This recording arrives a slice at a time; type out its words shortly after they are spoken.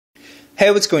Hey,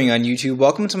 what's going on YouTube?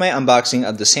 Welcome to my unboxing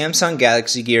of the Samsung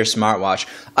Galaxy Gear smartwatch.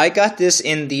 I got this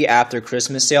in the after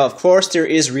Christmas sale. Of course, there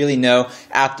is really no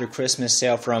after Christmas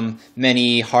sale from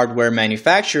many hardware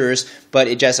manufacturers, but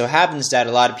it just so happens that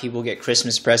a lot of people get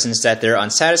Christmas presents that they're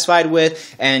unsatisfied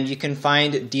with, and you can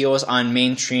find deals on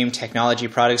mainstream technology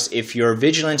products if you're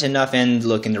vigilant enough and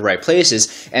look in the right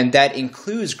places. And that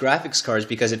includes graphics cards,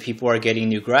 because if people are getting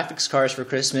new graphics cards for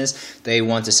Christmas, they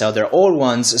want to sell their old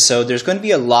ones. So there's going to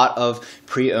be a lot of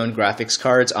pre-owned graphics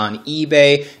cards on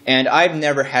eBay, and I've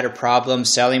never had a problem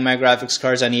selling my graphics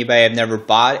cards on eBay. I've never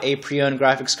bought a pre-owned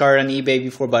graphics card on eBay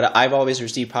before, but I've always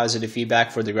received positive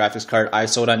feedback for the graphics card I've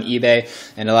sold on eBay,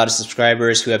 and a lot of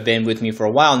subscribers who have been with me for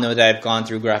a while know that I've gone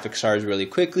through graphics cards really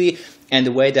quickly. And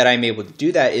the way that I'm able to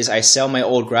do that is I sell my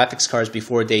old graphics cards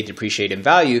before they depreciate in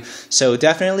value. So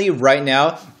definitely right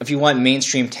now, if you want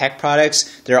mainstream tech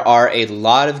products, there are a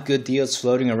lot of good deals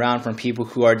floating around from people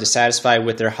who are dissatisfied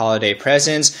with their holiday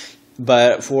presents.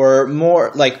 But for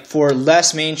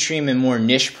less mainstream and more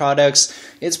niche products,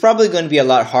 it's probably going to be a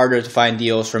lot harder to find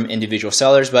deals from individual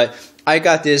sellers. But I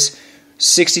got this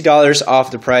 $60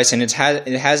 off the price, and it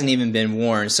hasn't even been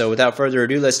worn. So without further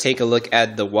ado, let's take a look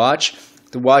at the watch.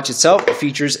 The watch itself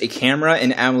features a camera,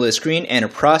 an AMOLED screen, and a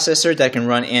processor that can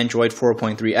run Android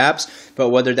 4.3 apps, but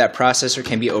whether that processor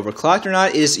can be overclocked or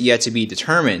not is yet to be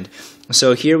determined.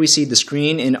 So here we see the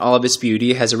screen in all of its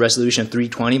beauty. It has a resolution of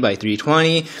 320 by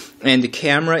 320, and the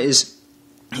camera is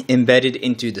embedded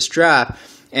into the strap.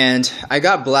 And I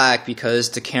got black because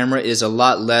the camera is a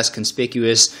lot less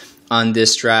conspicuous on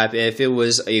this strap. If it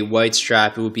was a white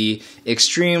strap, it would be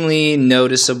extremely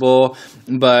noticeable,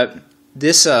 but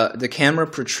the camera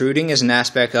protruding is an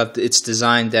aspect of its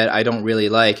design that I don't really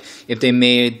like. If they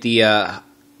made the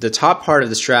top part of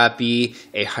the strap be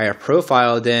a higher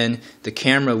profile, then the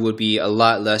camera would be a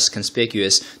lot less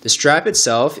conspicuous. The strap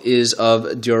itself is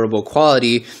of durable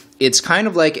quality. It's kind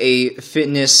of like a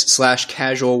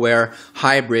fitness/casual wear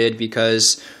hybrid,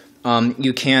 because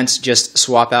you can't just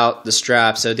swap out the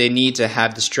strap, so they need to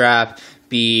have the strap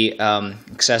be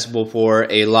accessible for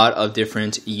a lot of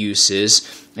different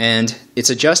uses, and it's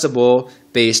adjustable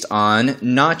based on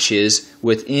notches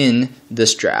within the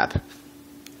strap.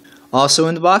 Also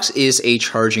in the box is a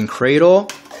charging cradle,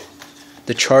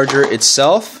 the charger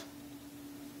itself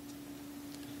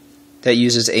that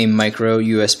uses a micro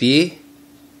USB,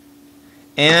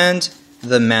 and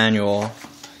the manual.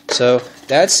 So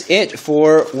that's it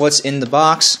for what's in the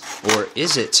box, or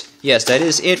is it? Yes, that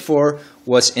is it for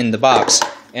what's in the box.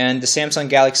 And the Samsung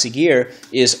Galaxy Gear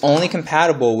is only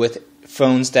compatible with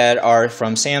phones that are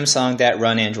from Samsung that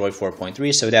run Android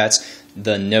 4.3, so that's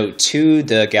the Note 2,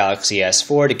 the Galaxy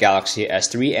S4, the Galaxy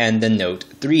S3, and the Note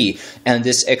 3. And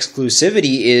this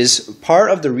exclusivity is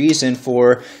part of the reason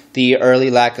for the early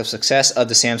lack of success of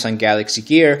the Samsung Galaxy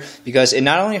Gear, because it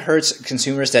not only hurts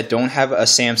consumers that don't have a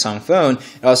Samsung phone,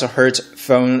 it also hurts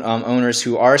phone owners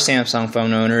who are Samsung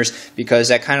phone owners, because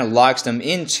that kind of locks them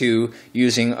into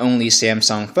using only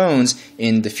Samsung phones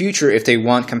in the future if they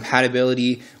want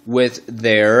compatibility with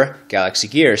their Galaxy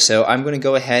Gear. So I'm going to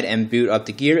go ahead and boot up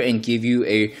the Gear and give you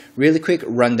a really quick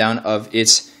rundown of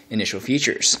its initial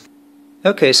features.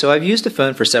 Okay, so I've used the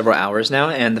phone for several hours now,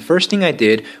 and the first thing I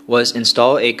did was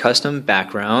install a custom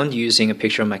background using a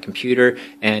picture of my computer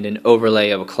and an overlay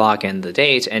of a clock and the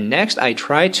date. And next I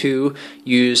tried to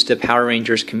use the Power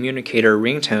Rangers communicator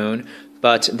ringtone,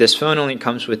 but this phone only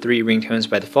comes with 3 ringtones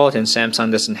by default, and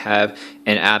Samsung doesn't have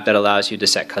an app that allows you to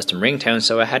set custom ringtones,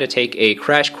 so I had to take a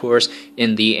crash course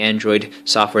in the Android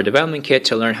software development kit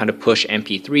to learn how to push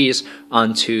MP3s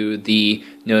onto the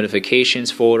notifications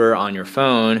folder on your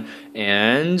phone,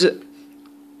 and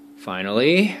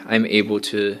finally I'm able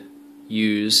to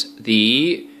use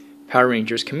the Power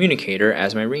Rangers communicator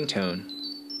as my ringtone.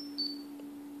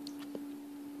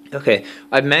 Okay,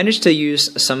 I've managed to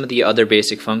use some of the other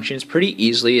basic functions pretty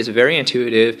easily. It's very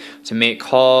intuitive to make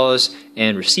calls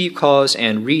and receive calls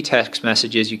and read text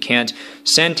messages. You can't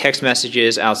send text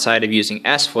messages outside of using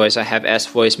S-Voice. I have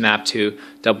S-Voice mapped to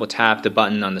double tap the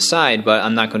button on the side, but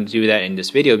I'm not going to do that in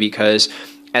this video because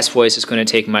S-Voice is going to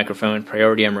take microphone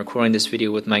priority. I'm recording this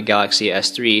video with my Galaxy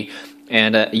S3,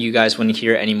 and you guys wouldn't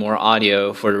hear any more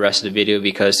audio for the rest of the video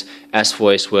because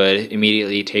S-Voice would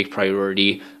immediately take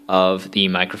priority of the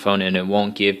microphone, and it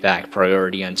won't give back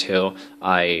priority until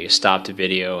I stop the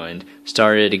video and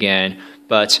start it again.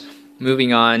 But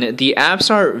moving on, the apps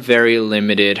are very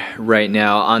limited right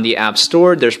now. On the App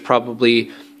Store, there's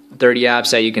probably 30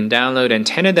 apps that you can download, and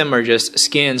 10 of them are just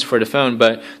skins for the phone,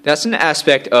 but that's an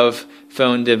aspect of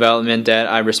phone development that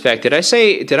I respect. Did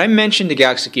I mention the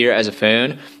Galaxy Gear as a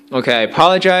phone? Okay, I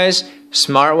apologize.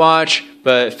 Smartwatch,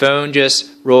 but phone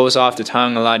just rolls off the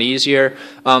tongue a lot easier.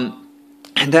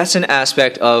 And that's an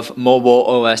aspect of mobile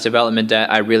OS development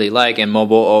that I really like, and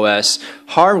mobile OS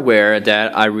hardware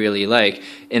that I really like,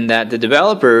 in that the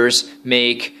developers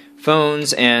make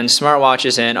phones and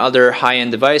smartwatches and other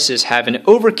high-end devices have an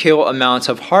overkill amount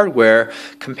of hardware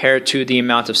compared to the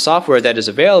amount of software that is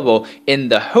available, in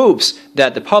the hopes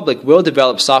that the public will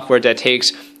develop software that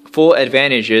takes full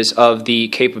advantages of the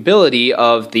capability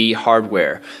of the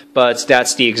hardware. But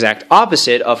that's the exact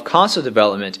opposite of console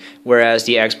development, whereas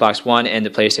the Xbox One and the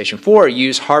PlayStation 4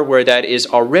 use hardware that is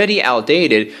already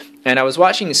outdated. And I was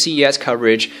watching CES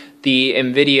coverage. The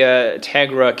NVIDIA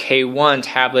Tegra K1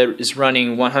 tablet is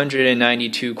running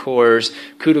 192 cores,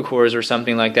 CUDA cores or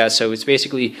something like that. So it's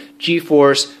basically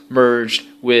GeForce merged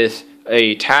with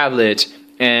a tablet,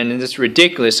 and it's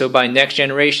ridiculous. So by next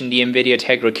generation, the NVIDIA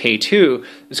Tegra K2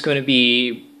 is going to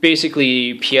be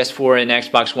basically PS4 and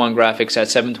Xbox One graphics at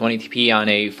 720p on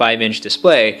a 5-inch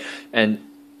display. And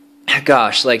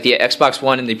gosh, like the Xbox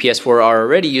One and the PS4 are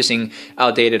already using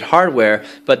outdated hardware,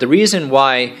 but the reason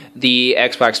why the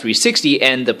Xbox 360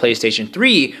 and the PlayStation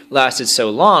 3 lasted so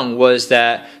long was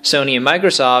that Sony and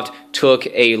Microsoft took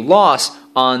a loss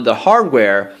on the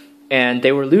hardware, and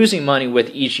they were losing money with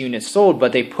each unit sold,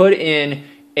 but they put in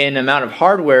an amount of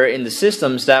hardware in the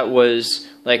systems that was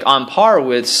like on par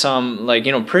with some, like,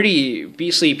 you know, pretty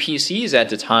beastly PCs at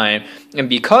the time. And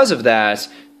because of that,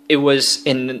 it was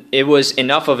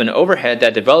enough of an overhead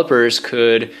that developers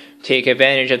could take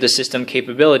advantage of the system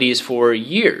capabilities for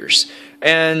years.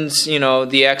 And, you know,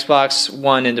 the Xbox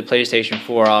One and the PlayStation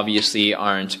 4 obviously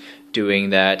aren't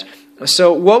doing that.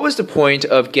 So what was the point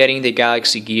of getting the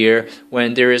Galaxy Gear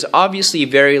when there is obviously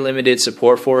very limited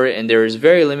support for it and there is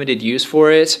very limited use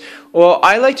for it? Well,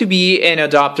 I like to be an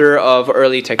adopter of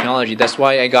early technology. That's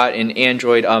why I got an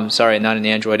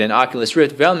an Oculus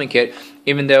Rift development kit,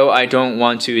 even though I don't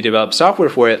want to develop software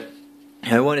for it.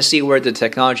 I want to see where the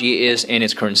technology is in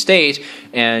its current state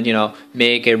and, you know,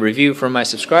 make a review for my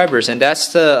subscribers. And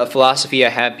that's the philosophy I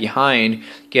have behind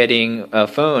getting a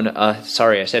phone.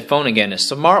 Sorry, I said phone again. A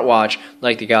smartwatch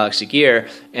like the Galaxy Gear.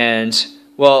 And,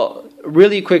 well,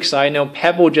 really quick side note,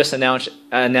 Pebble just announced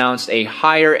a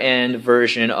higher end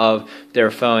version of their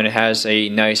phone. It has a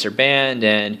nicer band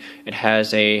and it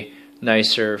has a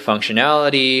nicer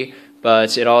functionality,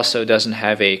 but it also doesn't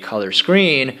have a color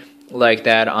screen like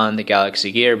that on the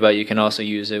Galaxy Gear, but you can also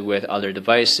use it with other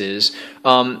devices.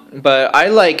 But I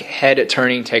like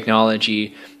head-turning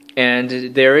technology, and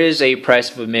there is a price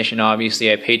of admission.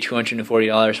 Obviously, I paid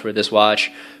 $240 for this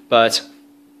watch, but,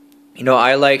 you know,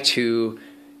 I like to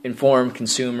inform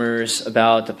consumers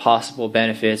about the possible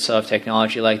benefits of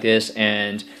technology like this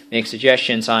and make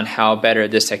suggestions on how better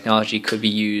this technology could be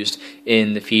used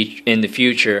in the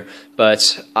future.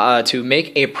 But to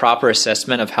make a proper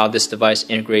assessment of how this device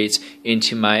integrates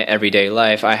into my everyday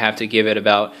life, I have to give it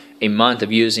about a month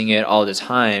of using it all the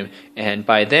time, and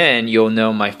by then you'll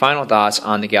know my final thoughts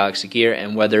on the Galaxy Gear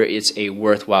and whether it's a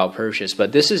worthwhile purchase.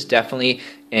 But this is definitely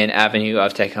an avenue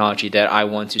of technology that I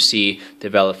want to see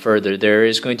develop further. There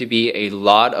is going to be a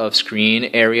lot of screen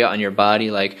area on your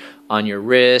body, like on your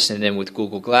wrist, and then with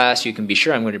Google Glass, you can be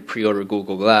sure I'm going to pre-order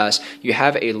Google Glass. You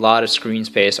have a lot of screen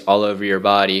space all over your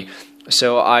body.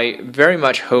 So I very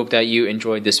much hope that you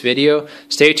enjoyed this video.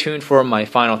 Stay tuned for my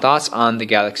final thoughts on the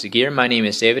Galaxy Gear. My name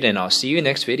is David, and I'll see you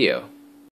next video.